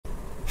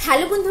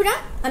Hello বন্ধুরা,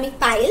 আমি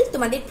পায়েল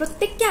তোমাদের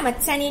প্রত্যেককে আমার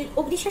চ্যানেল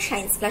অগ্রিসা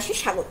সায়েন্স ক্লাসে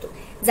স্বাগত।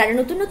 যারা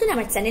নতুন নতুন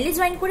আমার চ্যানেলে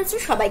জয়েন করেছো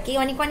সবাইকে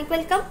অনেক অনেক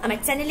ওয়েলকাম আমার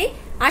চ্যানেলে।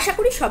 আশা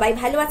করি সবাই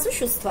ভালো আছো,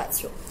 সুস্থ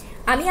আছো।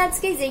 আমি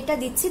আজকে যেটা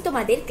দিচ্ছি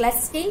তোমাদের ক্লাস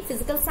 10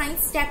 ফিজিক্যাল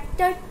সায়েন্স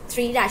চ্যাপ্টার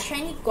 3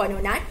 রাসায়নিক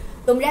গণনার।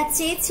 তোমরা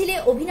চেয়েছিলে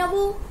অভিনব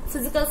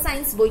ফিজিক্যাল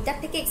সায়েন্স বইটার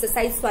থেকে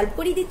এক্সারসাইজ সলভ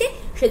করে দিতে,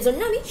 সেজন্য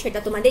আমি সেটা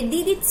তোমাদের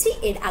দিয়ে দিচ্ছি।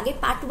 এর আগে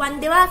পার্ট 1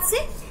 দেওয়া আছে,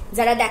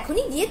 যারা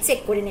দেখোনি গিয়ে চেক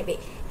করে নেবে।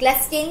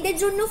 ক্লাস 10 দের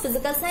জন্য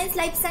ফিজিক্যাল সায়েন্স,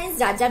 লাইফ সায়েন্স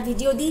যা যা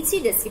ভিডিও দিয়েছি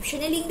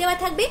ডেসক্রিপশনে লিংক দেওয়া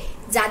থাকবে।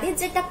 যাদের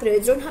যেটা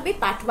প্রয়োজন হবে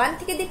পার্ট 1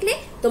 থেকে দেখলে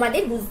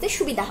তোমাদের বুঝতে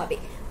সুবিধা হবে।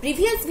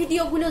 প্রিভিয়াস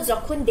ভিডিওগুলো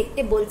যখন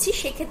দেখতে বলছি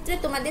সেক্ষেত্রে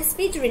তোমাদের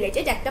স্পিড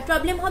রিলেটেড একটা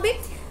প্রবলেম হবে।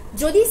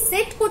 যদি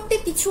সেট করতে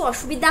কিছু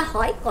অসুবিধা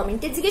হয়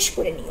কমেন্টে জিজ্ঞেস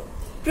করে নিও।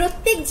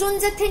 প্রত্যেকজন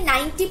যাতে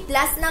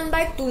 90+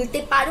 নাম্বার তুলতে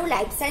পারো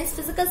লাইফ সায়েন্স,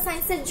 ফিজিক্যাল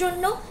সায়েন্সের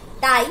জন্য,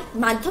 তাই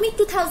মাধ্যমিক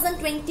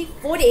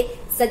 2024 এর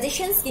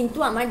সাজেশনস কিন্তু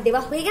আমার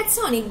দেওয়া হয়ে গেছে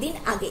অনেকদিন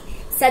আগে।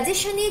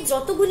 সাজেশনে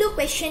যতগুলো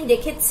কোয়েশ্চেন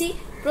রেখেছি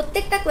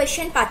প্রত্যেকটা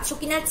কোয়েশ্চেন পাচ্ছ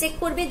কিনা চেক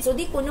করবে।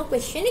 যদি কোনো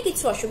কোয়েশ্চেনে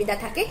কিছু অসুবিধা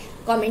থাকে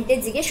কমেন্টে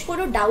জিজ্ঞেস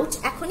করো, ডাউট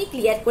এখনই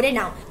ক্লিয়ার করে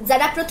নাও।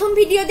 যারা প্রথম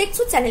ভিডিও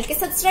দেখছো চ্যানেলকে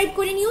সাবস্ক্রাইব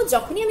করে নিও,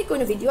 যখনই আমি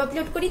কোনো ভিডিও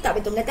আপলোড করি তবে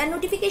তোমরা তার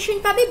নোটিফিকেশন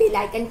পাবে। বেল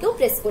আইকনকেও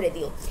প্রেস করে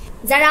দিও।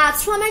 যারা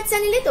আছো আমার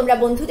চ্যানেলে তোমরা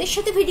বন্ধুদের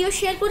সাথে ভিডিও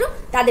শেয়ার করো,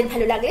 তাদের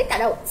ভালো লাগলে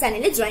তারাও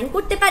চ্যানেলে জয়েন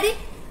করতে পারে।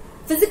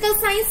 ফিজিক্যাল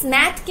সায়েন্স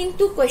ম্যাথ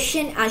কিন্তু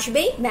কোয়েশ্চেন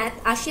আসবেই। ম্যাথ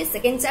আসে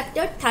second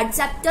chapter, third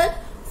chapter,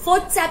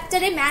 fourth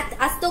চ্যাপ্টারে ম্যাথ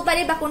আসতেও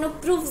পারে বা কোনো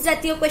প্রুফ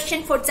জাতীয়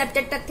কোয়েশ্চেন ফোর্থ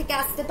চ্যাপ্টারটার থেকে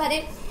আসতে পারে।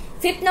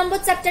 5th নম্বর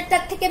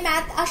চ্যাপ্টারটার থেকে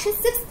ম্যাথ আসে,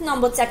 6th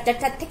নম্বর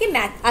চ্যাপ্টারটার থেকে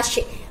ম্যাথ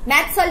আসে।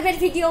 ম্যাথ সলভের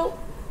ভিডিও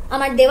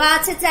আমার দেওয়া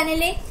আছে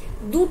চ্যানেলে।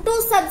 দুটো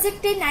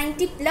সাবজেক্টে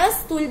 90+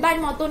 তুলবার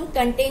মতন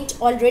কন্টেন্ট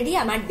অলরেডি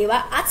আমার দেওয়া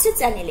আছে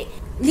চ্যানেলে।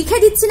 লিখে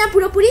দিচ্ছি না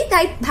পুরোপুরি,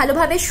 তাই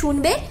ভালোভাবে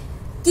শুনবে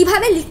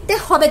কিভাবে লিখতে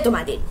হবে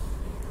তোমাদের।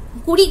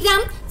 20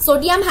 gram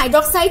sodium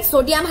hydroxide,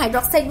 sodium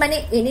hydroxide মানে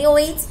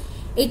NaOH,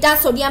 এটা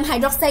সোডিয়াম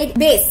হাইড্রক্সাইড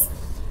বেস।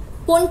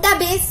 কোনটা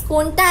বেস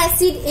কোনটা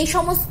অ্যাসিড এই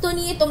সমস্ত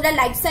নিয়ে তোমরা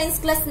লাইফ সায়েন্স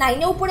ক্লাস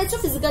 9এও পড়েছো,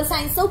 ফিজিক্যাল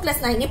সায়েন্সেও ক্লাস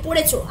 9এ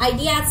পড়েছো,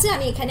 আইডিয়া আছে।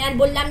 আমি এখানে আর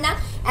বললাম না।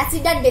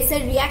 অ্যাসিড আর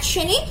বেসের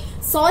রিঅ্যাকশনে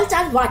সল্ট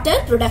আর ওয়াটার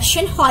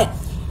প্রোডাকশন হয়।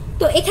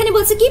 তো এখানে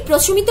বলছে কি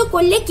প্রশমিত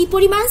করলে কি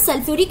পরিমাণ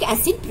সালফিউরিক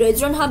অ্যাসিড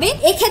প্রয়োজন হবে।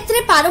 এক্ষেত্রে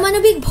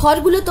পারমাণবিক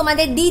ভরগুলো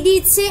তোমাদের দিয়ে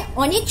দিচ্ছে।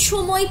 অনেক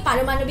সময়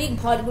পারমাণবিক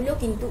ভরগুলো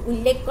কিন্তু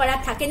উল্লেখ করা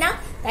থাকে না,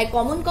 তাই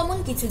কমন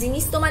কিছু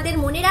জিনিস তোমাদের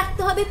মনে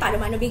রাখতে হবে।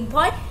 পারমাণবিক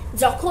ভর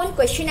যখন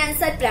কোয়েশ্চেন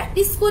অ্যান্সার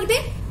প্র্যাকটিস করবে,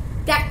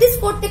 প্র্যাকটিস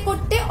করতে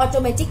করতে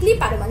অটোমেটিকলি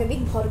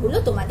পারমাণবিক ভরগুলো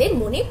তোমাদের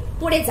মনে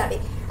পড়ে যাবে।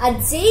 আর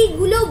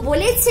যেইগুলো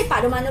বলেছে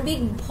পারমাণবিক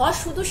ভর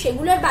শুধু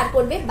সেগুলোর বার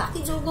করবে, বাকি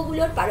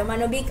যৌগগুলোর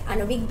পারমাণবিক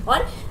আণবিক ভর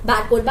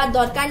বার করবার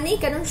দরকার নেই,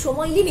 কারণ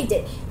সময়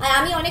লিমিটেড। আর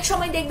আমি অনেক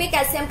সময় দেখবে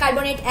ক্যালসিয়াম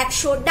কার্বনেট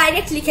 100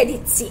 ডাইরেক্ট লিখে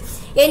দিচ্ছি,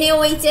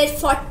 NaOH এর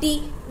 40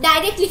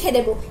 ডাইরেক্ট লিখে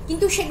দেবো,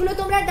 কিন্তু সেগুলো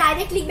তোমরা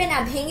ডাইরেক্ট লিখবে না,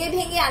 ভেঙে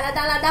ভেঙে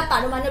আলাদা আলাদা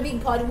পারমাণবিক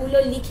ভরগুলো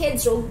লিখে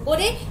যোগ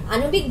করে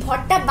আণবিক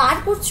ভরটা বার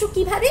করছো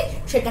কিভাবে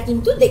সেটা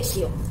কিন্তু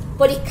দেখিও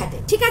পরীক্ষাতে,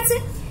 ঠিক আছে?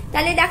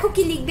 তাহলে দেখো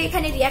কি লিখবে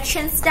এখানে।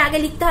 রিঅ্যাকশনসটা আগে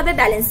লিখতে হবে,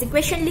 ব্যালেন্স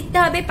ইকুয়েশন লিখতে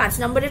হবে। 5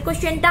 নম্বরের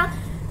কোশ্চেনটা,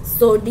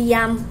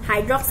 সোডিয়াম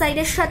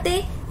হাইড্রক্সাইডের সাথে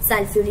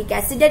সালফিউরিক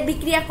অ্যাসিডের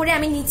বিক্রিয়া করে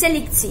আমি নিচে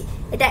লিখছি,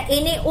 এটা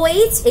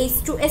NaOH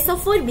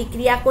H2SO4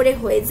 বিক্রিয়া করে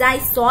হয়ে যায়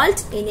সল্ট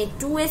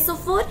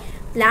Na2SO4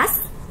 প্লাস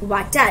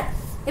ওয়াটার।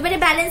 এবারে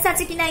ব্যালেন্স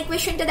আছে কিনা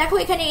ইকুয়েশনটা দেখো।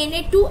 এখানে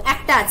Na2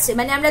 একটা আছে,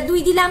 মানে আমরা 2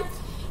 দিলাম।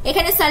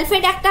 এখানে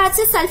সালফেট একটা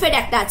আছে, সালফেট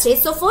একটা আছে,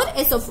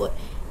 SO4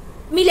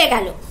 মিলে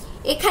গেল।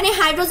 এখানে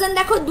হাইড্রোজেন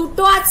দেখো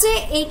দুটো আছে,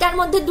 এইটার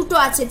মধ্যে দুটো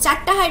আছে,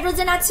 4টা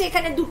হাইড্রোজেন আছে,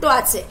 এখানে দুটো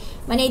আছে,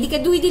 মানে এইদিকে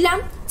 2 দিলাম,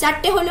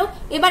 4টে হলো।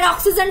 এবার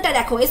অক্সিজেনটা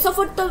দেখো,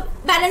 SO4 তো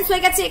ব্যালেন্স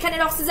হয়ে গেছে, এখানে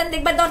অক্সিজেন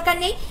দেখবার দরকার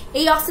নেই।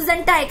 এই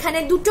অক্সিজেনটা এখানে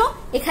দুটো,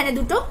 এখানে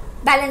দুটো,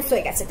 ব্যালেন্স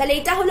হয়ে গেছে। তাহলে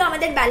এটা হলো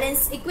আমাদের ব্যালেন্স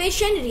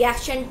ইকুয়েশন।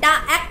 রিঅ্যাকশনটা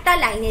একটা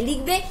লাইনে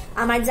লিখবে,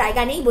 আমার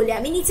জায়গা নেই বলে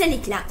আমি নিচে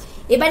লিখলাম।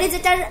 এবারে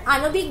যেটার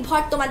আণবিক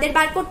ভর তোমাদের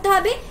বার করতে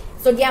হবে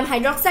সোডিয়াম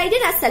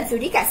হাইড্রক্সাইডের আর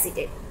সালফিউরিক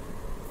অ্যাসিডের।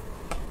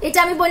 এটা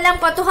আমি বললাম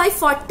কত হয়,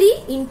 40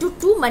 ×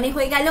 2 মানে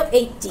হয়ে গেল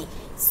 80।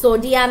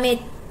 সোডিয়ামের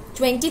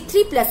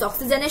 23 প্লাস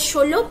অক্সিজেনের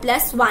 16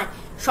 প্লাস 1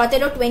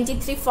 17,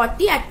 23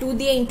 40 আর 2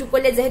 দিয়ে ইন্টু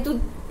করলে যেহেতু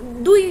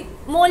 2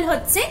 মোল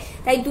হচ্ছে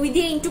তাই 2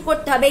 দিয়ে ইন্টু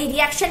করতে হবে। এই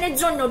রিঅ্যাকশনের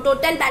জন্য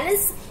টোটাল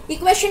ব্যালেন্স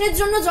ইকুয়েশনের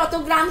জন্য যত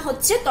গ্রাম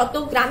হচ্ছে তত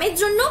গ্রামের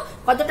জন্য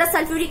কতটা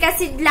সালফিউরিক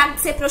অ্যাসিড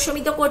লাগছে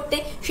প্রশমিত করতে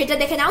সেটা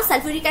দেখে নাও।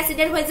 সালফিউরিক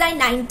অ্যাসিডের হয়ে যায়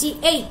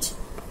 98।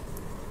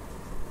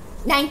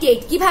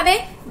 কিভাবে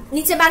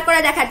নিচে বার করা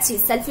দেখাচ্ছি।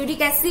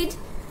 সালফিউরিক অ্যাসিড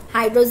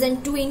হাইড্রোজেন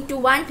 2 ×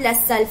 1 প্লাস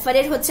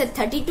সালফারের হচ্ছে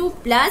 32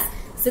 প্লাস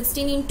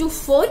 16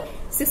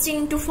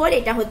 × 4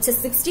 এটা হচ্ছে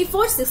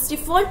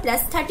 64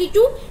 প্লাস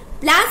 32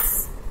 প্লাস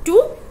 2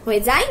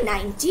 হয়ে যায়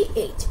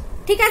 98,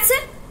 ঠিক আছে?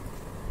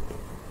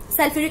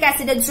 সালফিউরিক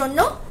অ্যাসিডের জন্য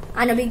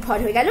আণবিক ভর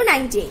হয়ে গেল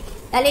 98।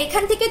 তাহলে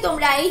এখান থেকে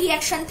তোমরা এই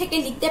রিঅ্যাকশন থেকে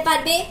লিখতে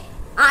পারবে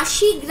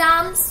 80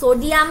 গ্রাম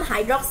সোডিয়াম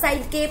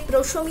হাইড্রক্সাইডকে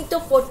প্রশমিত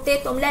করতে,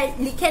 তোমরা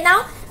লিখে নাও,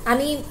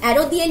 আমি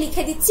অ্যারো দিয়ে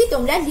লিখে দিচ্ছি,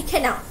 তোমরা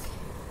লিখে নাও।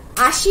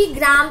 80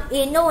 গ্রাম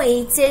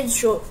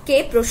NaOH কে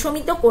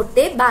প্রশমিত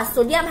করতে বা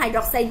সোডিয়াম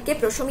হাইড্রক্সাইডকে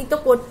প্রশমিত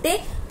করতে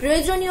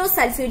প্রয়োজনীয়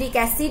সালফিউরিক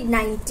অ্যাসিড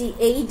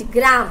 98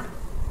 গ্রাম,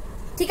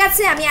 ঠিক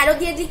আছে, আমি আরো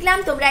দিয়ে লিখলাম,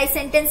 তোমরা এই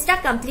সেন্টেন্সটা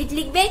কমপ্লিট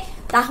লিখবে।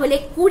 তাহলে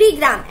 20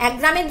 গ্রাম, 1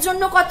 গ্রামের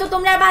জন্য কত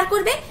তোমরা বার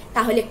করবে,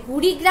 তাহলে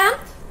 20 গ্রাম।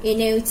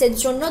 NaOH এর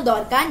জন্য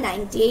দরকার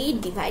 98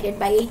 divided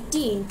by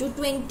 80 into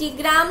 20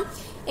 gram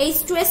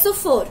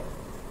H2SO4।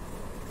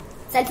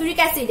 Sulphuric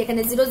acid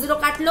এখানে 0 0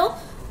 কাটলো,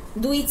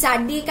 2 4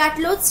 দিয়ে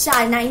কাটলো,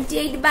 4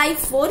 98 বাই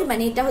 4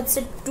 মানে এটা হচ্ছে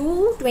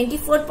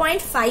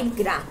 24.5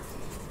 গ্রাম।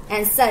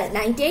 অ্যান্সার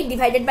 98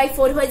 ডিভাইডেড বাই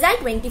 4 হয়ে যায়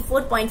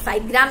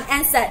 24.5 গ্রাম।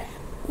 অ্যান্সার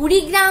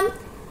 20 গ্রাম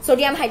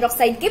সোডিয়াম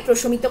হাইড্রোক্সাইডকে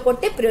প্রশমিত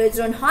করতে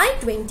প্রয়োজন হয়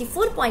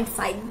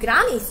 24.5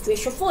 গ্রাম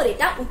H2SO4।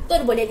 এটা উত্তর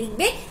বলে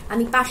লিখবে,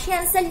 আমি পাশে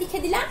অ্যান্সার লিখে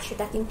দিলাম,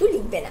 সেটা কিন্তু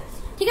লিখবে না।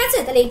 ঠিক আছে,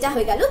 তাহলে এটা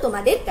হয়ে গেল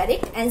তোমাদের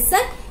কারেক্ট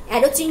অ্যান্সার।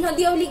 অ্যারো চিহ্ন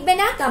দিয়েও লিখবে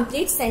না,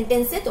 কমপ্লিট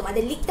সেন্টেন্সে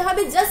তোমাদের লিখতে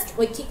হবে, জাস্ট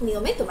ঐচ্ছিক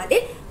নিয়মে তোমাদের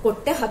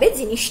করতে হবে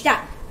জিনিসটা।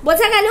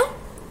 বোঝা গেল?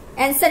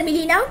 অ্যান্সার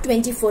মিলিয়ে নাও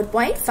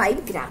 24.5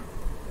 গ্রাম।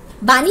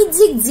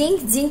 বাণিজ্যিক জিঙ্ক,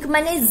 জিঙ্ক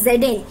মানে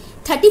Zn,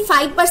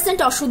 35%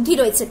 অশুদ্ধি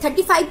রয়েছে।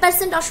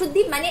 35%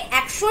 অশুদ্ধি মানে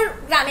 100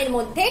 গ্রামের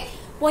মধ্যে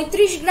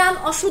 35 গ্রাম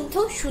অশুদ্ধ,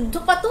 শুদ্ধ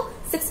কত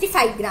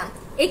 65 গ্রাম।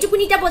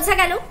 এইটুকুনিটা বোঝা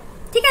গেল?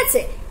 ঠিক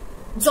আছে,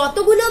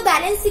 যতগুলো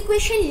ব্যালেন্স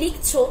ইকুয়েশন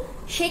লিখছো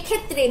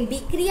সেক্ষেত্রে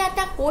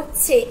বিক্রিয়াটা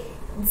করছে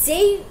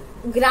যেই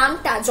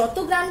গ্রামটা,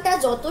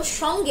 যত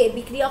সঙ্গে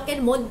বিক্রিয়কের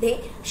মধ্যে,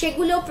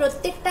 সেগুলো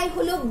প্রত্যেকটাই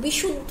হলো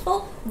বিশুদ্ধ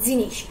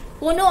জিনিস,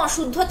 কোনো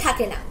অশুদ্ধ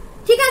থাকে না।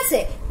 ঠিক আছে,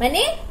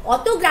 মানে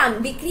অত গ্রাম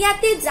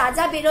বিক্রিয়াতে যা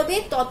যা বেরোবে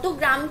তত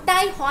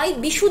গ্রামটাই হয়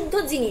বিশুদ্ধ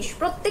জিনিস।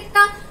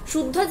 প্রত্যেকটা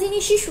শুদ্ধ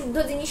জিনিসই শুদ্ধ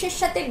জিনিসের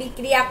সাথে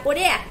বিক্রিয়া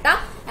করে একটা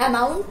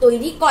অ্যামাউন্ট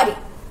তৈরি করে।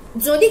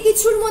 যদি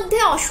কিছুর মধ্যে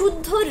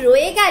অশুদ্ধ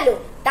রয়ে গেল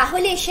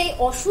তাহলে সেই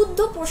অশুদ্ধ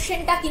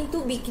পোর্শনটা কিন্তু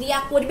বিক্রিয়া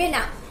করবে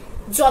না।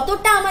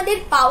 যতটা আমাদের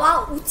পাওয়া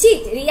উচিত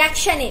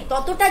রিয়াকশনে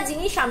ততটা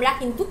জিনিস আমরা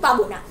কিন্তু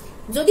পাবো না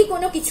যদি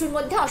কোনো কিছুর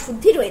মধ্যে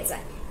অশুদ্ধি রয়ে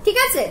যায়। ঠিক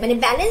আছে, মানে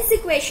ব্যালেন্স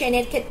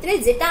ইকুয়েশনের ক্ষেত্রে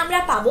যেটা আমরা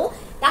পাবো,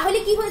 তাহলে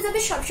কি হয়ে যাবে,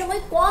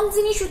 সবসময় কম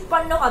জিনিস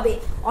উৎপন্ন হবে।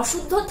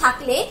 অশুদ্ধ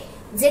থাকলে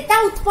যেটা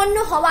উৎপন্ন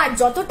হওয়ার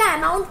যতটা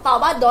অ্যামাউন্ট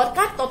পাওয়া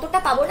দরকার ততটা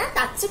পাবো না,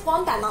 তার চেয়ে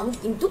কম অ্যামাউন্ট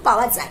কিন্তু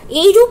পাওয়া যায়।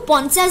 এইরূপ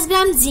 50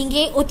 গ্রাম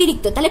জিঙ্কে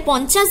অতিরিক্ত, তাহলে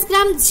 50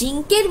 গ্রাম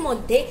জিঙ্কের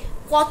মধ্যে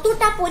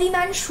কতটা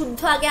পরিমাণ শুদ্ধ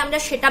আগে আমরা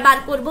সেটা বার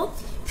করব।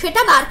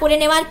 সেটা বার করে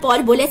নেওয়ার পর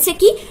বলেছে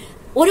কি,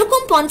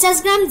 ওরকম 50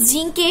 গ্রাম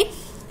জিঙ্কে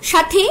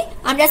সাথে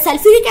আমরা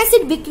সালফিউরিক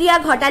অ্যাসিড বিক্রিয়া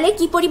ঘটালে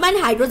কি পরিমাণ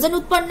হাইড্রোজেন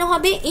উৎপন্ন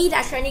হবে। এই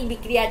রাসায়নিক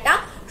বিক্রিয়াটা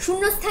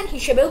শূন্যস্থান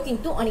হিসেবেও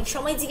কিন্তু অনেক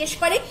সময় জিজ্ঞেস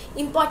করে,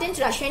 ইম্পর্টেন্ট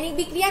রাসায়নিক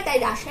বিক্রিয়া। তাই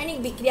রাসায়নিক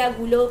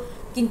বিক্রিয়াগুলো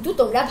কিন্তু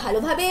তোমরা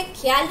ভালোভাবে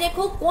খেয়াল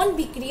রেখো, কোন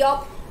বিক্রিয়ক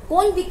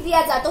কোন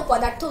বিক্রিয়াজাত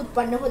পদার্থ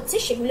উৎপন্ন হচ্ছে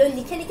সেগুলো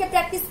লিখে লিখে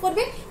প্র্যাকটিস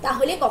করবে,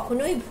 তাহলে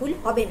কখনোই ভুল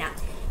হবে না।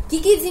 কি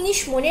কি জিনিস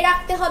মনে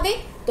রাখতে হবে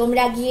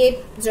তোমরা গিয়ে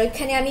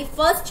যেখানে আমি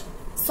ফার্স্ট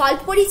সলভ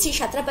করেছি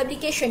সাতরা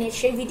পাবলিকেশনের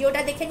সেই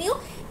ভিডিওটা দেখে নিও,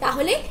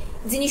 তাহলে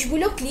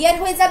জিনিসগুলো ক্লিয়ার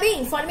হয়ে যাবে।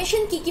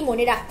 ইনফরমেশন কি কি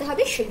মনে রাখতে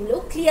হবে সেগুলো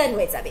ক্লিয়ার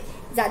হয়ে যাবে।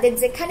 যাদের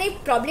যেখানে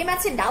প্রবলেম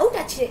আছে, ডাউট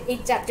আছে এই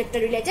চ্যাপ্টারটা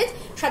রিলেটেড,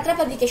 সাতরা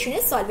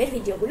পাবলিকেশনের সলভের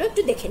ভিডিওগুলো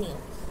একটু দেখে নিও।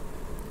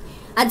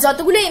 আর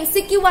যতগুলো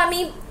এমসিকিউ আমি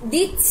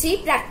দিচ্ছি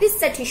প্র্যাকটিস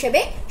সেট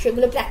হিসেবে,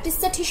 সেগুলো প্র্যাকটিস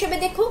সেট হিসেবে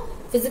দেখো।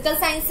 ফিজিক্যাল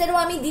সায়েন্সেরও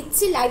আমি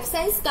দিচ্ছি, লাইফ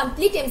সায়েন্স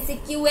কমপ্লিট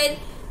এমসিকিউ এর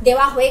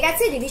দেওয়া হয়ে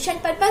গেছে রিভিশন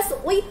পারপাস।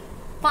 ওই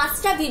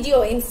 5টা ভিডিও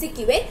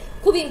এমসিকিউ এর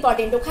খুব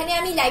ইম্পর্টেন্ট। ওখানে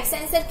আমি লাইফ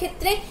সায়েন্সের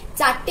ক্ষেত্রে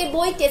 4টে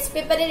বই টেস্ট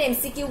পেপারের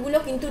এমসিকিউ গুলো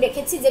কিন্তু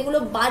রেখেছি, যেগুলো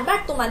বারবার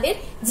তোমাদের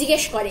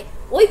জিজ্ঞেস করে।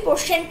 ওই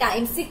পোর্শনটা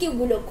এমসিকিউ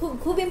গুলো খুব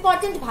খুব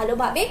ইম্পর্টেন্ট।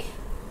 ভালোভাবে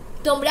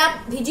তোমরা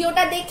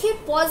ভিডিওটা দেখে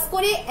পজ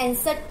করে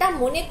অ্যান্সারটা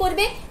মনে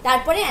করবে,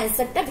 তারপরে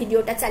অ্যান্সারটা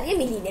ভিডিওটা চালিয়ে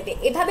মিলিয়ে নেবে।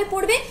 এভাবে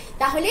পড়বে,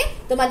 তাহলে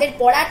তোমাদের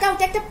পড়াটা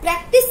ওটা একটা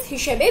প্র্যাকটিস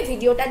হিসেবে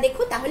ভিডিওটা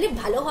দেখো, তাহলে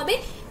ভালো হবে।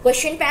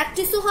 কোয়েশ্চেন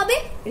প্র্যাকটিসও হবে,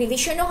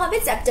 রিভিশনও হবে,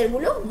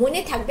 চ্যাপ্টারগুলো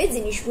মনে থাকবে,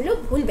 জিনিসগুলো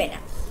ভুলবে না।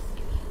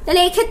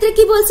 তাহলে এই ক্ষেত্রে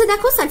কি বলছে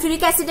দেখো,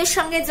 সালফিউরিক অ্যাসিডের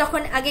সঙ্গে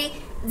যখন আগে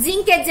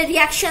জিঙ্কের যে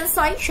রিয়াকশনস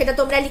হয় সেটা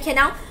তোমরা লিখে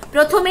নাও।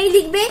 প্রথমেই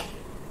লিখবে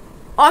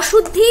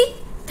অশুদ্ধি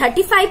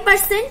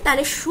 35%,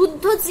 তাহলে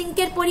শুদ্ধ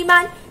জিঙ্কের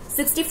পরিমাণ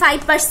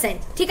 65%।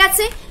 ঠিক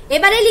আছে,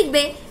 এবারে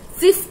লিখবে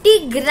 50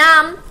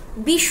 গ্রাম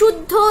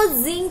বিশুদ্ধ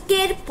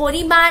জিঙ্কের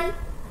পরিমাণ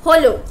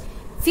হলো,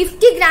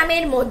 50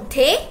 গ্রামের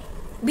মধ্যে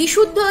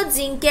বিশুদ্ধ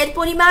জিঙ্কের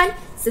পরিমাণ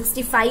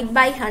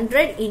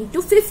 65/100 ইন্টু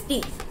 50।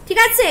 ঠিক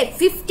আছে,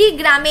 50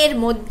 গ্রামের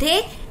মধ্যে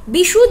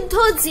বিশুদ্ধ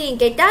জিঙ্ক,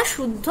 এটা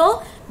শুদ্ধ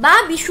বা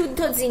বিশুদ্ধ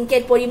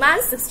জিঙ্কের পরিমাণ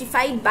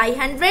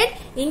 65/100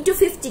 ইন্টু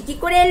 50 কি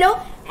করে এলো,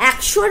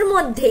 100-র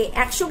মধ্যে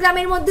 100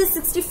 গ্রামের মধ্যে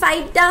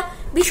 65টা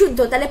বিশুদ্ধ,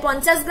 তাহলে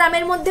 50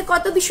 গ্রামের মধ্যে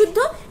কত বিশুদ্ধ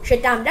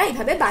সেটা আমরা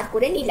এইভাবে বার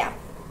করে নিলাম।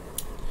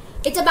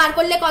 এটা বার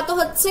করলে কত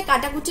হচ্ছে,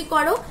 কাটাকুটি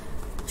করো,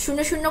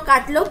 0 0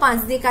 কাটলো, 5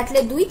 দিয়ে কাটলে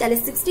 2, তাহলে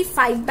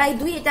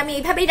 65/2। এটা আমি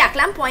এইভাবেই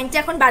রাখলাম, পয়েন্টটা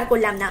এখন বার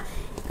করলাম না,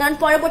 কারণ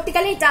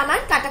পরবর্তীকালে এটা আমার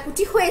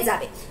কাটাকুটি হয়ে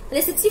যাবে।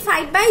 তাহলে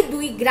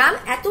 65/2 গ্রাম,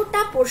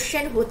 এতটা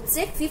পোর্শন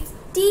হচ্ছে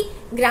 50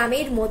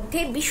 গ্রামের মধ্যে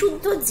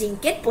বিশুদ্ধ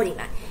জিঙ্কের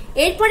পরিমাণ।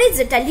 এরপরে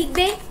যেটা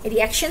লিখবে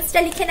রিয়াকশনসটা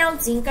লিখে নাও।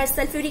 জিঙ্ক আর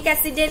সালফিউরিক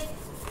অ্যাসিডের,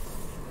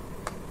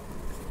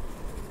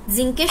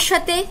 জিঙ্কের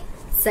সাথে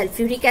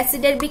সালফিউরিক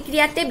অ্যাসিডের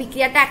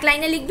বিক্রিয়াটা এক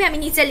লাইনে লিখবে, আমি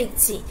নিচে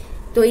লিখছি।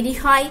 তৈরি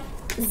হয়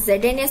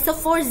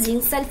ZnSO4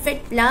 zinc sulphate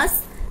plus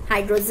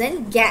hydrogen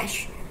gas.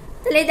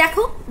 তাহলে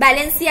দেখো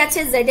ব্যালেন্সই আছে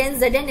Zn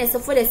Zn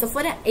SO4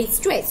 SO4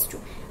 H2 H2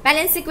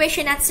 balance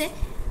equation আছে।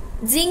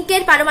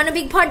 জিঙ্কের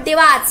পারমাণবিক ভর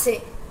দেওয়া আছে,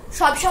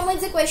 সবসময়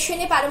যে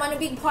কোয়েশ্চেনে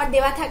পারমাণবিক ভর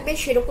দেওয়া থাকবে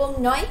সেরকম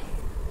নয়,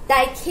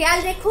 তাই খেয়াল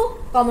রেখো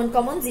কমন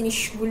কমন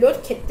জিনিসগুলোর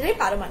ক্ষেত্রে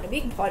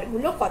পারমাণবিক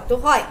ভরগুলো কত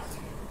হয়।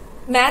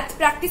 ম্যাথ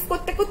প্র্যাকটিস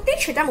করতে করতে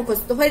সেটা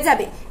মুখস্থ হয়ে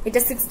যাবে। এটা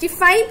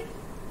 65,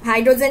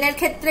 হাইড্রোজেনের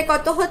ক্ষেত্রে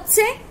কত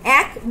হচ্ছে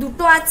 1,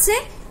 দুটো আছে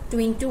 2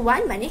 ×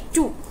 1 মানে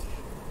 2।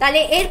 তাহলে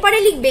এরপরে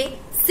লিখবে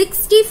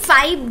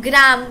 65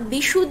 গ্রাম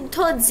বিশুদ্ধ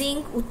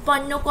জিঙ্ক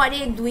উৎপন্ন করে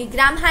 2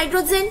 গ্রাম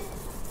হাইড্রোজেন।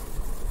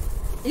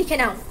 লিখে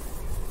নাও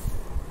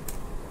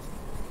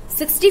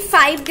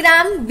 65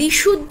 গ্রাম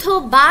বিশুদ্ধ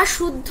বা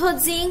শুদ্ধ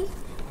জিঙ্ক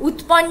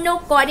উৎপন্ন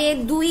করে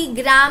 2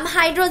 গ্রাম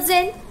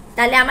হাইড্রোজেন।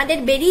 তাহলে আমাদের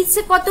বেরিয়েছে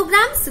কত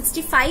গ্রাম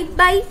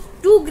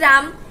 65/2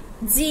 গ্রাম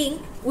জিঙ্ক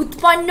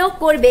উৎপন্ন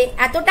করবে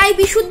এতটাই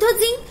বিশুদ্ধ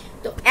জিঙ্ক।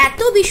 তো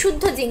এত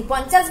বিশুদ্ধ জিঙ্ক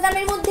 50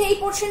 গ্রামের মধ্যে এই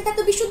পোরশনটা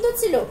তো বিশুদ্ধ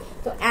ছিল,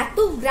 তো এত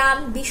গ্রাম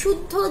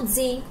বিশুদ্ধ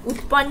জিঙ্ক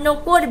উৎপন্ন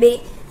করবে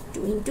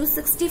 2 ×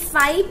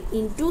 65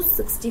 ×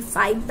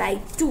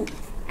 65/2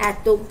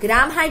 এত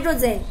গ্রাম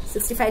হাইড্রোজেন।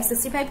 65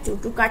 65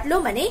 2 কাটলো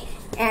মানে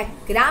 1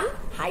 গ্রাম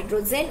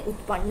হাইড্রোজেন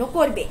উৎপন্ন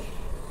করবে।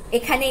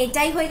 এখানে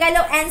এটাই হয়ে গেল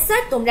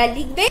অ্যান্সার। তোমরা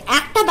লিখবে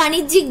একটা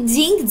বাণিজ্যিক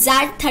জিঙ্ক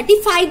যার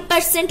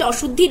 35%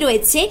 অশুদ্ধি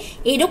রয়েছে,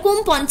 এরকম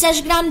 50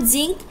 গ্রাম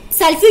জিঙ্ক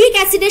সালফিউরিক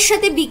অ্যাসিডের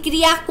সাথে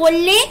বিক্রিয়া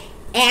করলে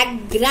 1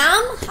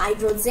 গ্রাম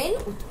হাইড্রোজেন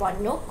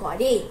উৎপন্ন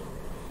করে।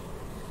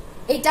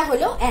 এটা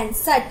হলো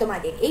অ্যান্সার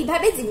তোমাদের।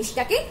 এইভাবে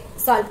জিনিসটাকে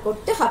সলভ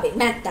করতে হবে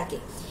ম্যাথটাকে।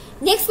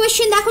 নেক্সট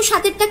কোয়েশ্চেন দেখো,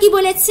 সাতেরটা কি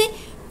বলেছে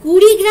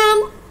 20 গ্রাম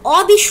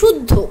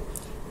অবিশুদ্ধ।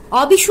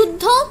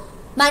 অবিশুদ্ধ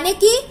মানে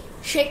কি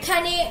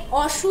সেখানে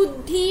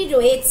অশুদ্ধি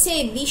রয়েছে,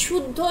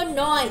 বিশুদ্ধ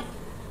নয়।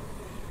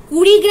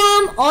 20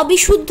 গ্রাম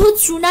অবিশুদ্ধ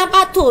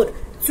চুনাপাথর।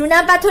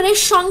 চুনাপাথরের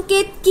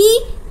সংকেত কি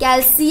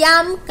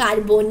ক্যালসিয়াম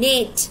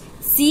কার্বনেট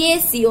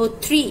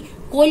CaCO3।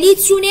 কলি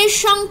চুনের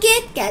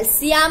সংকেত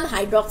ক্যালসিয়াম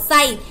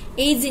হাইড্রক্সাইড।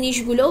 এই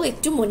জিনিসগুলো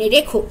একটু মনে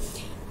রেখো।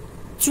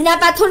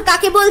 চুনাপাথর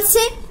কাকে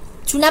বলছে,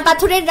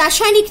 চুনাপাথরের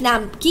রাসায়নিক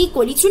নাম কি,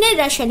 কলিচুনের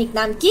রাসায়নিক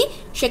নাম কি,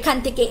 সেখান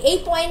থেকে এই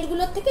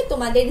পয়েন্টগুলো থেকে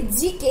তোমাদের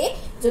জিকে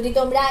যদি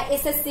তোমরা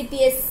SSC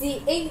PSC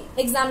এই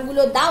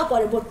এক্সামগুলো দাও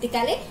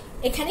পরবর্তীকালে,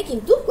 এখানে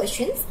কিন্তু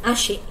কোয়েশ্চেন্স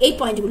আসে এই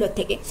পয়েন্টগুলো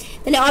থেকে।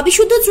 তাহলে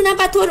অবিশুদ্ধ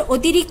চুনাপাথর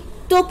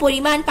অতিরিক্ত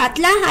পরিমাণ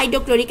পাতলা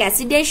হাইড্রোক্লোরিক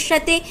অ্যাসিডের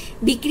সাথে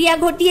বিক্রিয়া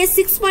ঘটিয়ে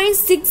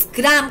 6.6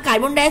 গ্রাম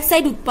কার্বন ডাই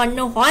অক্সাইড উৎপন্ন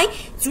হয়।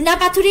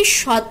 চুনাপাথরের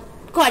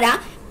শতকরা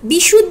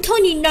বিশুদ্ধ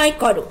নির্ণয়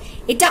করো।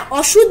 এটা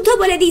অশুদ্ধ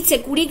বলে দিচ্ছে,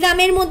 20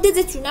 গ্রামের মধ্যে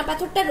যে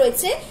চুনাপাথরটা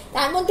রয়েছে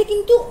তার মধ্যে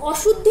কিন্তু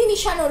অশুদ্ধি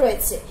মিশানো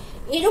রয়েছে।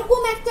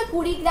 এরকম একটা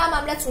 20 গ্রাম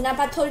আমরা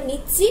চুনাপাথর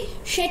নিচ্ছি,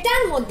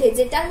 সেটার মধ্যে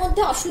যেটার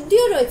মধ্যে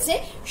অশুদ্ধিও রয়েছে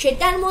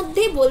সেটার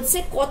মধ্যে বলছে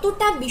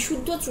কতটা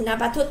বিশুদ্ধ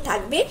চুনাপাথর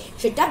থাকবে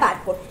সেটা বার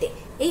করতে।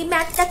 এই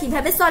ম্যাথটা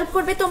কিভাবে সলভ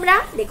করবে তোমরা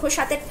লেখো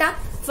সাতেরটা।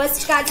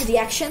 ফার্স্ট কাজ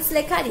রিঅ্যাকশনস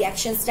লেখা,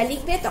 রিঅ্যাকশনসটা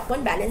লিখবে, তখন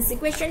ব্যালেন্স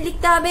ইকুয়েশন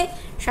লিখতে হবে।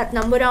 7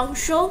 নম্বর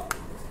অংশ,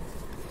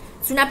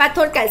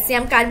 চুনাপাথর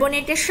ক্যালসিয়াম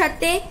কার্বনেটের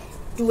সাথে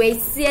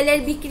 2HCl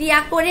এর বিক্রিয়া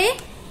করে,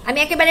 আমি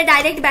একেবারে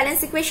ডাইরেক্ট ব্যালেন্স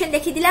ইকুয়েশন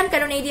দেখিয়ে দিলাম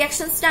কারণ এই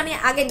রিঅ্যাকশনসটা আমি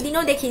আগের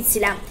দিনও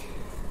দেখিয়েছিলাম।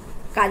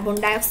 Carbon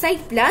die oxide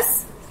plus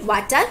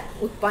water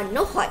উৎপন্ন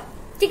হয়,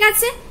 ঠিক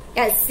আছে।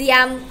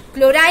 Calcium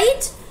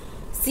chloride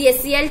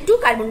CaCl2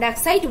 carbon die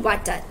oxide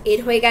water, এর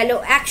হয়ে গেল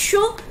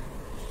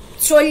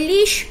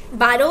 140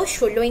 12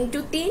 16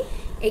 × 3,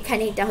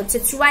 এখানে এটা হচ্ছে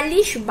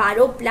 44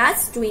 12 প্লাস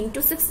 2 ×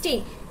 16,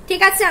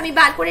 ঠিক আছে। আমি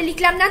বার করে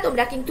লিখলাম না,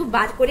 তোমরা কিন্তু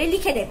বার করে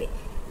লিখে নেবে।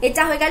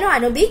 এটা হয়ে গেল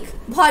আণবিক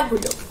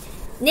ভরগুলো।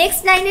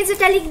 নেক্সট লাইনে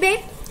যেটা লিখবে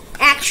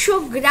 100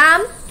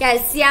 গ্রাম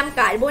ক্যালসিয়াম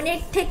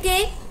কার্বনেট থেকে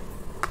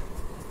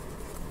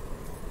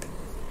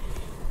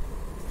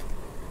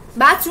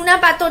বা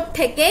চুনাপাথর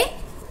থেকে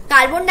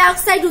কার্বন ডাই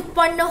অক্সাইড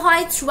উৎপন্ন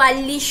হয়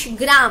 44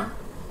 গ্রাম,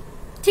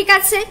 ঠিক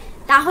আছে।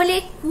 তাহলে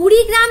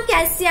 20 গ্রাম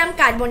ক্যালসিয়াম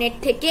কার্বনেট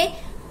থেকে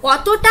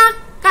কতটা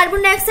কার্বন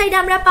ডাই অক্সাইড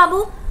আমরা পাবো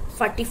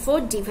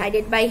 44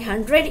 divided by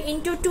 100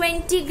 ×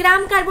 20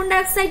 gram carbon die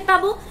oxide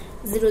পাবো।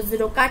 0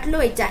 0 কাটলো,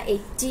 এটা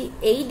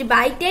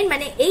 88/10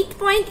 মানে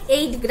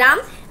 8.8 গ্রাম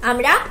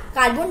আমরা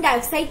কার্বন ডাই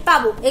অক্সাইড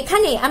পাবো।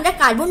 এখানে আমরা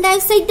কার্বন ডাই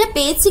অক্সাইডটা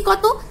পেয়েছি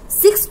কত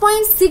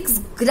 6.6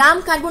 গ্রাম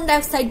কার্বন ডাই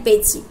অক্সাইড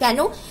পেয়েছি। কেন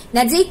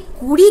না, যে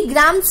 20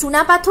 গ্রাম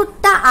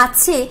চুনাপাথরটা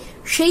আছে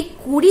সেই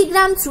 20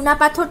 গ্রাম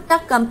চুনাপাথরটা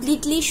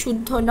কমপ্লিটলি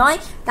শুদ্ধ নয়,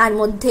 তার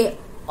মধ্যে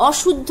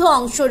অশুদ্ধ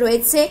অংশ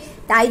রয়েছে,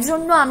 তাই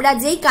জন্য আমরা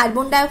যেই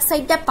কার্বন ডাই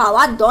অক্সাইডটা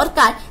পাওয়া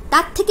দরকার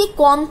তার থেকে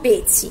কম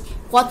পেয়েছি।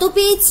 কত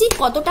পেয়েছি,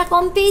 কতটা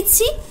কম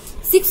পেয়েছি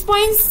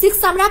 6.6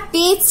 আমরা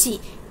পেয়েছি,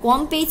 কম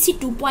পেয়েছি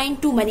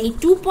 2.2, মানে এই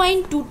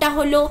 2.2টা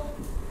হলো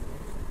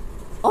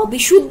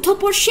অবিশুদ্ধ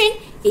পোরশন,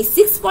 এই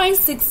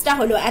 6.6টা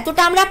হলো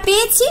এতটা আমরা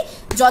পেয়েছি।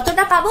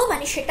 যতটা পাবো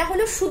মানে সেটা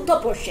হলো শুদ্ধ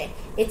পোরশন,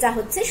 এটা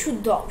হচ্ছে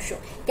শুদ্ধ অংশ।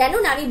 কেন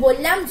না আমি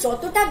বললাম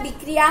যতটা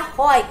বিক্রিয়া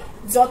হয়,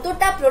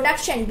 যতটা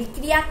প্রোডাকশন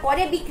বিক্রিয়া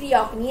করে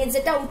বিক্রিয়ক নিয়ে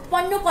যেটা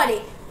উৎপন্ন করে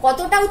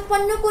কতটা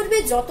উৎপন্ন করবে?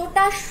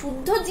 যতটা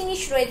শুদ্ধ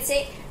জিনিস রয়েছে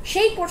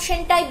সেই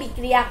পোর্শনটাই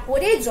বিক্রিয়া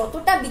করে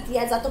যতটা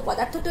বিক্রিয়াজাত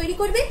পদার্থ তৈরি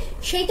করবে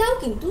সেটাও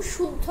কিন্তু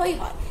শুদ্ধই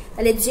হয়।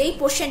 তাহলে যেই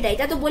পোর্শনটা,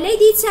 এটা তো বলেই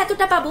দিয়েছে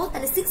এতটা পাবো,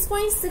 তাহলে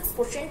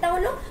 6.6%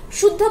 হলো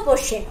শুদ্ধ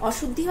পোর্শন,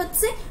 অশুদ্ধি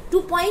হচ্ছে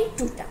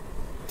 2.2টা।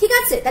 ঠিক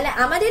আছে, তাহলে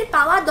আমাদের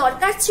পাওয়া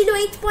দরকার ছিল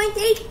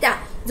 8.8টা।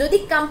 যদি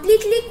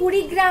কমপ্লিটলি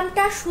 20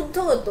 গ্রামটা শুদ্ধ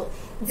হতো,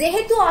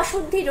 যেহেতু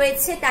অশুদ্ধি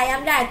রয়েছে তাই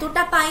আমরা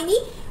এতটা পাইনি,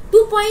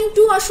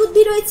 2.2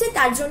 অশুদ্ধি রয়েছে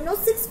তার জন্য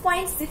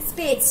 6.6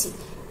 পেয়েছি।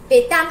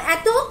 পেতাম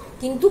এত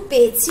কিন্তু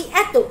পেয়েছি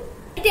এত।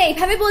 এটা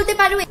এইভাবে বলতে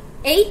পারো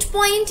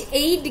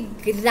 8.8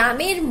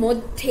 গ্রামের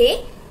মধ্যে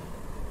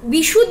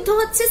বিশুদ্ধ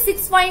হচ্ছে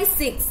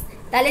 6.6।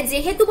 তাহলে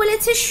যেহেতু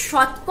বলেছে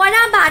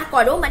শতকরা বার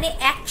করো, মানে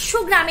 100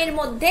 গ্রামের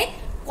মধ্যে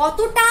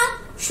কতটা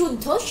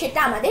শুদ্ধ সেটা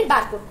আমাদের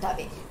বার করতে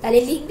হবে। তাহলে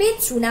লিখবে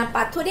চুনা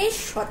পাথরের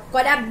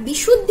শতকরা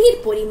বিশুদ্ধির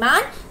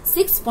পরিমাণ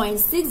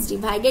 6.6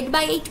 ডিভাইডেড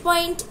বাই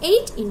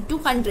 8.8 ইন্টু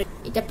 100।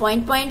 এটা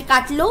পয়েন্ট পয়েন্ট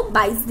কাটলো,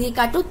 22 দিয়ে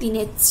কাটো, 3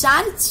 এর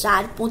 4,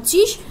 4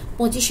 25,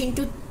 25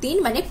 ইন্টু 3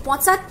 মানে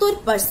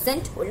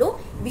 75% হলো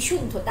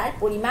বিশুদ্ধতার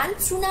পরিমাণ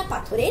চুনা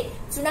পাথরের।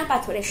 চুনা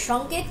পাথরের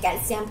সংকেত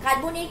ক্যালসিয়াম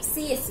কার্বনেট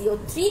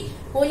CaCO3,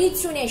 হলিদ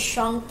চুনের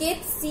সংকেত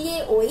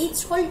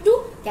CaOH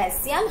 =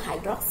 ক্যালসিয়াম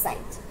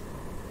হাইড্রোক্সাইড।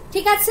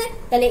 ঠিক আছে,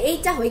 তাহলে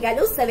এইটা হয়ে গেল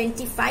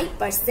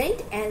 75%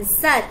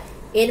 অ্যান্সার।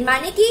 এর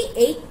মানে কি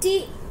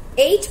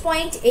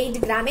 8.8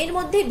 গ্রামের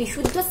মধ্যে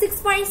বিশুদ্ধ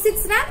 6.6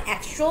 গ্রাম,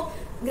 100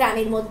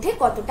 গ্রামের মধ্যে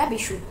কতটা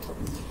বিশুদ্ধ।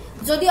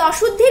 যদি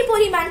অশুদ্ধির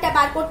পরিমাণটা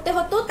বার করতে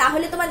হতো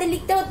তাহলে তোমাদের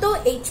লিখতে হতো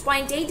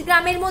 8.8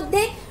 গ্রামের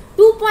মধ্যে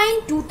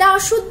 2.2টা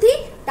অশুদ্ধি,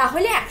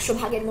 তাহলে 100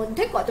 ভাগের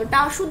মধ্যে কতটা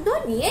অশুদ্ধ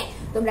নিয়ে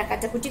তোমরা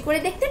কাটাকুটি করে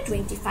দেখতে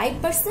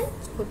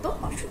 25% হতো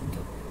অশুদ্ধ।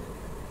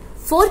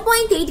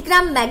 4.8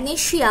 গ্রাম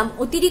ম্যাগনেসিয়াম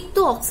অতিরিক্ত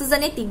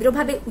অক্সিজেনে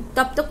তীব্রভাবে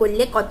উত্তপ্ত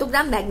করলে কত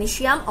গ্রাম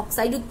ম্যাগনেসিয়াম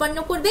অক্সাইড উৎপন্ন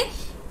করবে?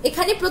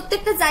 এখানে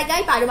প্রত্যেকটা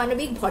জায়গায়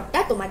পারমাণবিক ভরটা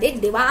তোমাদের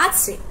দেওয়া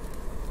আছে।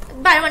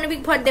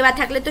 পারমাণবিক ভর দেওয়া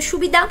থাকলে তো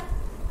সুবিধা।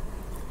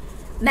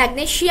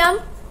 ম্যাগনেসিয়াম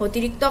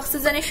অতিরিক্ত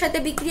অক্সিজেনের সাথে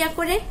বিক্রিয়া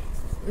করে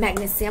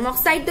ম্যাগনেসিয়াম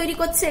অক্সাইড তৈরি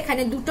করছে।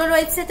 এখানে দুটো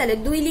রয়েছে, তাহলে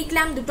 2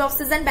 লিখলাম, দুটো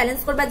অক্সিজেন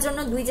ব্যালেন্স করবার জন্য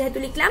 2 যেহেতু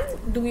লিখলাম,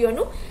 2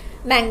 অণু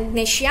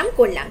ম্যাগনেসিয়াম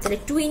করলাম। তাহলে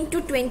 2 ইন্টু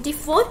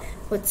 24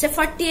 হচ্ছে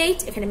 48।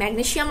 এখানে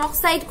ম্যাগনেসিয়াম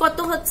অক্সাইড কত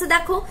হচ্ছে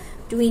দেখো,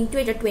 2 ইন্টু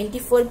এটা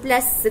 24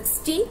 প্লাস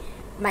 16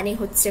 মানে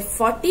হচ্ছে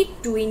 40,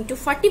 2 ইন্টু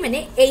 40 মানে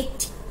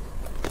 80।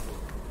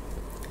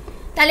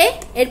 তাহলে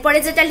এরপরে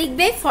যেটা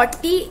লিখবে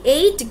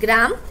 48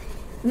 গ্রাম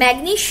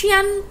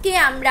ম্যাগনেসিয়ামকে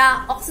আমরা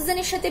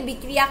অক্সিজেনের সাথে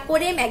বিক্রিয়া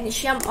করে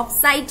ম্যাগনেসিয়াম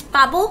অক্সাইড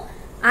পাবো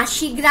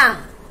 80 গ্রাম।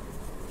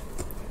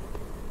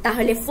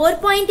 তাহলে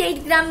 4.8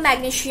 গ্রাম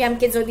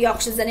ম্যাগনেসিয়ামকে যদি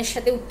অক্সিজেনের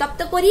সাথে উত্তপ্ত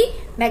করি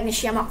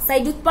ম্যাগনেসিয়াম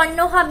অক্সাইড উৎপন্ন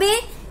হবে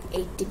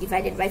 80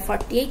 ডিভাইডেড বাই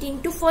 48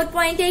 ইন্টু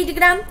 4.8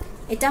 গ্রাম।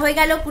 এটা হয়ে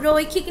গেল পুরো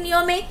ঐখিক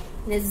নিয়মে।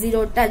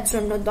 জিরোটার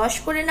জন্য 10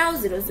 করে নাও,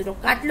 0 0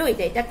 কাটলো,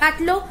 এটা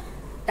কাটলো,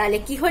 তাহলে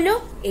কি হলো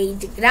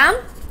 8 গ্রাম।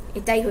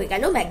 এটাই হয়ে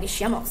গেল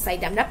ম্যাগনেসিয়াম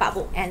অক্সাইড আমরা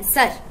পাবো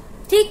অ্যান্সার।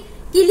 ঠিক,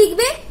 কি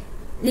লিখবে?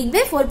 লিখবে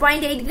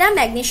 4.8 গ্রাম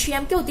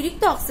ম্যাগনেসিয়ামকে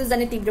অতিরিক্ত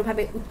অক্সিজেনে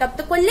তীব্রভাবে উত্তপ্ত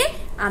করলে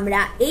আমরা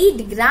 8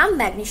 গ্রাম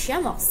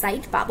ম্যাগনেসিয়াম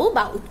অক্সাইড পাবো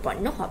বা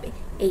উৎপন্ন হবে।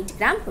 8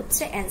 গ্রাম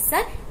হচ্ছে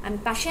অ্যান্সার। আমি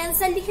পাশে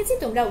অ্যান্সার লিখেছি,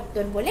 তোমরা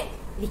উত্তর বলে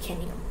লিখে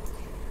নিও।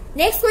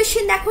 নেক্সট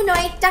কোয়েশ্চেন দেখো,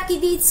 9টা কি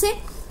দিয়েছে?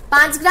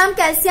 5 গ্রাম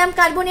ক্যালসিয়াম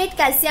কার্বনেট।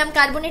 ক্যালসিয়াম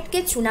কার্বনেটকে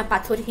চুনা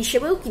পাথর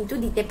হিসেবেও কিন্তু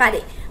দিতে পারে।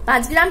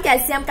 5 গ্রাম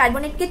ক্যালসিয়াম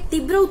কার্বনেটকে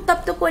তীব্র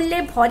উত্তপ্ত করলে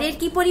ভরের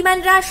কি পরিমাণ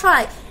হ্রাস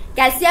হয়?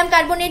 ক্যালসিয়াম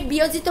কার্বনেট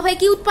বিয়োজিত হয়ে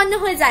কি উৎপন্ন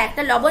হয়ে যায়?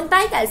 একটা লবণ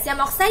পাই, ক্যালসিয়াম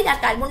অক্সাইড, আর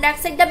কার্বন ডাই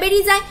অক্সাইডটা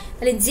বেরিয়ে যায়।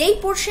 তাহলে যেই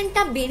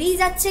পোর্শনটা বেরিয়ে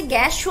যাচ্ছে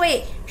গ্যাস হয়ে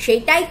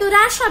সেইটাই তো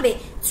হ্রাস হবে।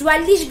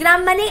 44 গ্রাম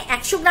মানে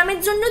 100 গ্রামের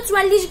জন্য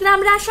 44 গ্রাম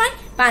হ্রাস হয়,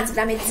 5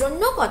 গ্রামের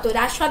জন্য কত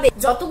হ্রাস হবে?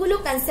 যতগুলো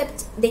কনসেপ্ট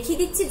দেখিয়ে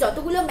দিচ্ছি,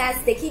 যতগুলো ম্যাথ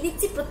দেখিয়ে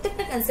দিচ্ছি,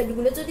 প্রত্যেকটা কনসেপ্ট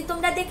গুলো যদি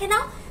তোমরা দেখে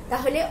নাও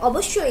তাহলে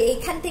অবশ্যই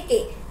এইখান থেকে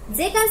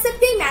যে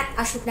কনসেপ্টেই ম্যাথ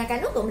আসুক না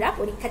কেন তোমরা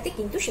পরীক্ষাতে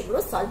কিন্তু সেগুলো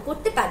সলভ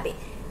করতে পারবে।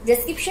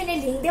 ডেসক্রিপশনে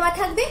লিংক দেওয়া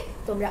থাকবে,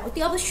 তোমরা অতি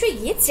অবশ্যই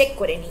গিয়ে চেক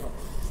করে নিও।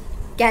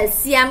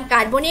 ক্যালসিয়াম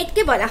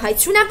কার্বনেটকে বলা হয়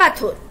চুনা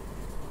পাথর।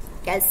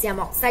 ক্যালসিয়াম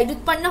অক্সাইড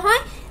উৎপন্ন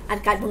হয় আর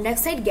কার্বন ডাই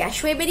অক্সাইড গ্যাস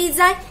হয়ে বেরিয়ে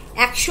যায়।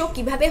 100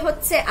 কিভাবে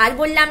হচ্ছে আর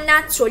বললাম না,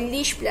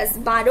 40 প্লাস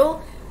 12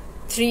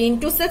 3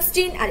 ইন্টু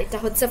 16 আর এটা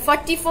হচ্ছে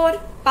 44।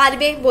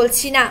 পারবে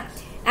বলছি না।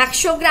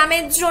 100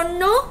 গ্রামের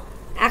জন্য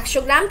 100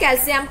 গ্রাম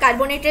ক্যালসিয়াম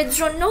কার্বনেটের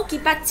জন্য কি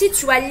পাচ্ছি?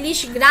 44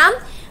 গ্রাম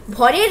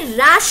ভরের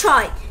হ্রাস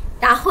হয়।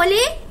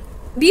 তাহলে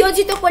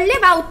বিয়োজিত করলে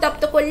বা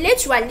উত্তপ্ত করলে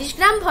 44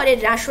 গ্রাম ভরের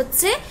হ্রাস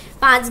হচ্ছে।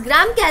 5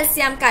 গ্রাম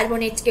ক্যালসিয়াম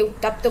কার্বনেটকে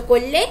উত্তপ্ত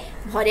করলে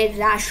ভরের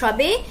হ্রাস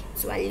হবে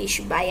 44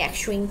 বাই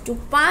 100 ইন্টু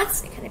 5।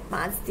 এখানে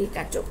 5 দিয়ে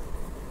কাটো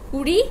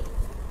 20,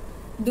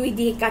 2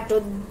 দিয়ে কাটো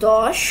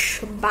 10,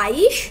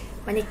 22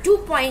 মানে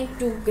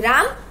 2.2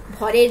 গ্রাম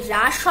ভরের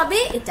হ্রাস হবে।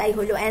 এটাই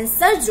হলো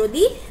অ্যান্সার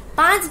যদি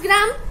 5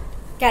 গ্রাম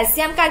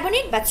ক্যালসিয়াম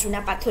কার্বনেট বা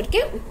চুনা পাথরকে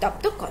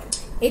উত্তপ্ত করো।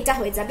 এটা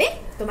হয়ে যাবে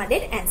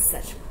তোমাদের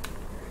অ্যান্সার।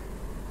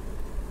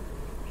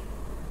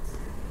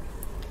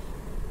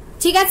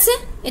 ঠিক আছে,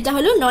 এটা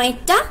হলো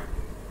 9টা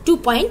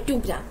 2.2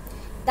 গ্রাম।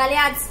 তাহলে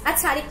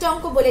আচ্ছা আরেকটা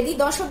অঙ্ক বলে দিই,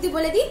 10 অব্দি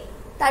বলে দিই,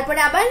 তারপরে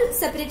আবার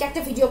সেপারেট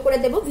একটা ভিডিও করে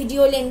দেব,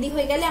 ভিডিও লেন্দি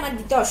হয়ে গেলে আমার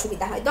দিতে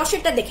অসুবিধা হয়।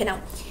 10এরটা দেখে নাও।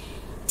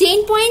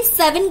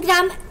 10.7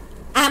 গ্রাম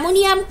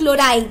অ্যামোনিয়াম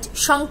ক্লোরাইড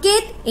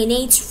সংকেত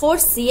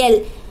NH4Cl,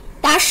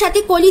 তার সাথে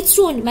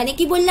কলিচুন, মানে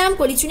কি বললাম,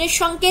 কলিচুনের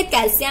সংকেত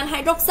ক্যালসিয়াম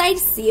হাইড্রোক্সাইড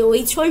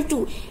COH2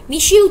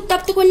 মিশিয়ে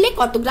উত্তপ্ত করলে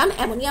কত গ্রাম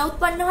অ্যামোনিয়া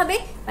উৎপন্ন হবে।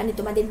 মানে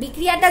তোমাদের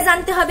বিক্রিয়াটা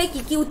জানতে হবে,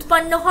 কি কি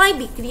উৎপন্ন হয়,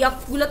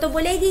 বিক্রিয়কগুলো তো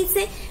বলেই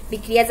দিয়েছে,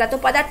 বিক্রিয়াজাত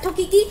পদার্থ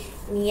কি কি,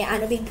 নিয়ে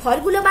আণবিক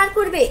ভরগুলো বার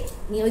করবে,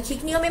 নিরৈখিক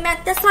নিয়মে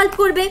ম্যাথটা সলভ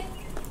করবে।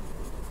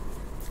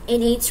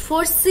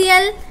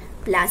 NH4Cl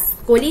প্লাস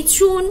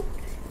কলিচুন,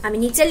 আমি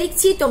নিচে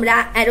লিখছি, তোমরা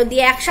অ্যারো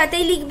দিয়ে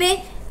একসাথেই লিখবে।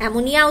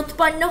 অ্যামোনিয়া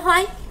উৎপন্ন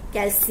হয়,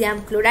 ক্যালসিয়াম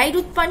ক্লোরাইড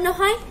উৎপন্ন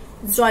হয়,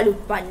 জল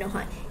উৎপন্ন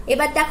হয়।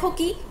 এবার দেখো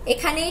কি,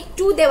 এখানে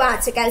 2 দেওয়া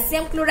আছে,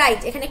 ক্যালসিয়াম ক্লোরাইড,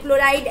 এখানে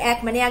ক্লোরাইড 1,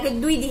 মানে আগে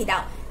 2 দিয়ে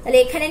দাও, তাহলে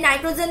এখানে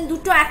নাইট্রোজেন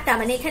 2 একটা,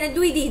 মানে এখানে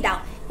 2 দিয়ে দাও।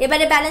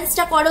 এবারে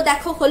ব্যালেন্সটা করো,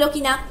 দেখো হলো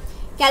কিনা।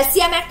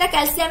 ক্যালসিয়াম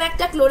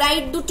একটা,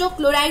 ক্লোরাইড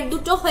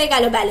 2 হয়ে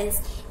গেল ব্যালেন্স।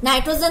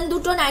 নাইট্রোজেন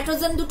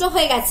 2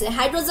 হয়ে গেছে।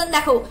 হাইড্রোজেন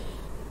দেখো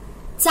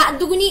 4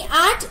 দুগুনি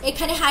 8,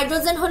 এখানে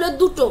হাইড্রোজেন হলো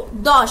 2,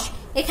 10।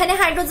 এখানে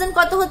হাইড্রোজেন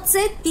কত হচ্ছে,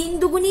 3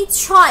 দুগুনি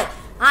 6,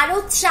 আরো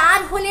 4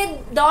 হলে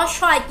 10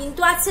 হয়,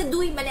 কিন্তু আছে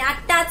 2, মানে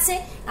 8টা আছে,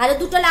 আরো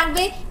 2টো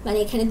লাগবে, মানে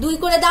এখানে 2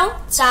 করে দাও,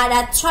 4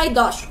 আর 6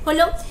 10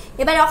 হলো।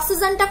 এবার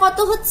অক্সিজেনটা কত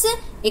হচ্ছে,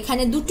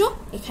 এখানে 2,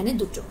 এখানে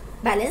 2,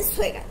 ব্যালেন্স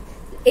হয়ে গেল।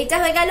 এটা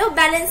হয়ে গেল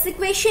ব্যালেন্স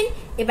ইকুয়েশন।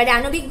 এবারে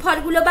আণবিক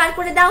ভরগুলো বার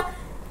করে দাও।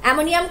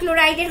 অ্যামোনিয়াম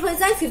ক্লোরাইডের হয়ে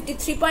যায়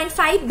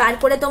 53.5, বার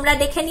করে তোমরা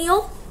দেখে নিও।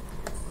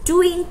 2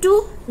 ইন্টু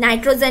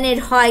নাইট্রোজেনের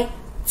হয়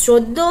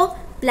 14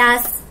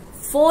 প্লাস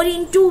 4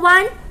 ইন্টু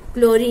 1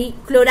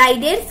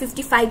 ক্লোরাইডের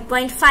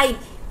 55.5,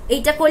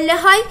 এইটা করলে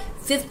হয়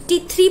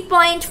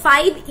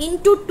 53.5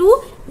 ইন্টু 2,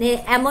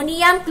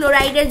 অ্যামোনিয়াম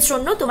ক্লোরাইডের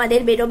জন্য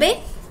তোমাদের বেরোবে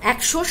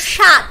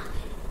 107।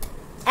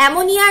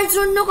 অ্যামোনিয়ার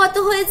জন্য কত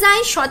হয়ে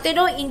যায়,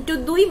 17 ইন্টু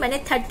 2 মানে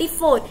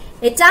 34,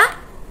 এটা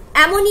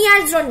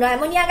অ্যামোনিয়ার জন্য,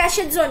 অ্যামোনিয়া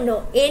গ্যাসের জন্য।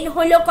 N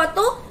হলো কত,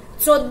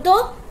 14,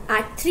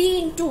 আর 3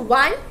 ইন্টু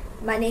 1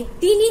 মানে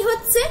 3ই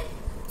হচ্ছে,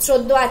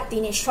 14 আর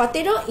 3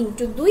 17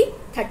 ইন্টু 2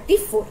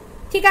 34।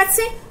 ঠিক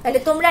আছে, তাহলে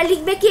তোমরা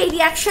লিখবে কি, এই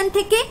রিয়াকশন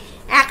থেকে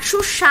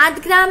 107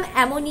 গ্রাম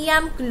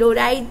অ্যামোনিয়াম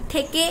ক্লোরাইড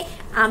থেকে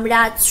আমরা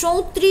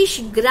 34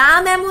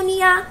 গ্রাম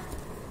অ্যামোনিয়া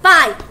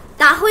পাই।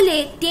 তাহলে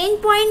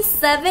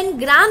 10.7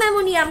 গ্রাম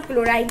অ্যামোনিয়াম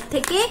ক্লোরাইড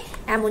থেকে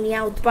অ্যামোনিয়া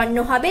উৎপন্ন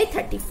হবে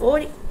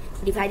 34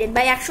 divided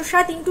by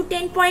 107 into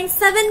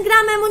 10.7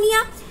 gram ammonia.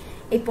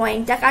 এই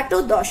পয়েন্টটা কাটো,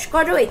 10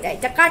 করো,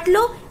 এটা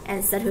কাটলো,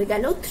 অ্যান্সার হয়ে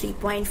গেল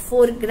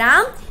 3.4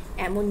 গ্রাম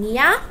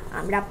অ্যামোনিয়া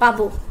আমরা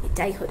পাবো।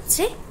 এটাই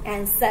হচ্ছে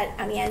অ্যান্সার।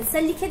 আমি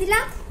অ্যান্সার লিখে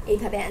দিলাম,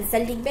 এইভাবে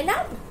অ্যান্সার লিখবে না,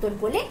 উত্তর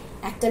বলে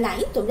একটা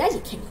লাইন তোমরা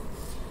লিখে নিও।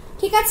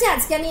 ঠিক আছে,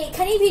 আজকে আমি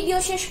এখানেই ভিডিও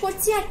শেষ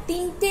করছি। আর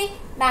 3টে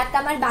ম্যাথ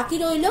আমার বাকি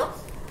রইলো।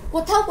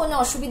 কোথাও কোনো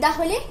অসুবিধা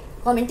হলে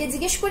কমেন্টে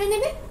জিজ্ঞেস করে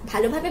নেবে।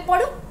 ভালোভাবে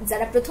পড়ো।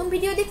 যারা প্রথম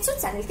ভিডিও দেখছো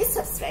চ্যানেলকে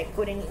সাবস্ক্রাইব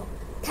করে নিও।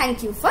 Thank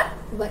you for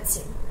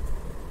watching.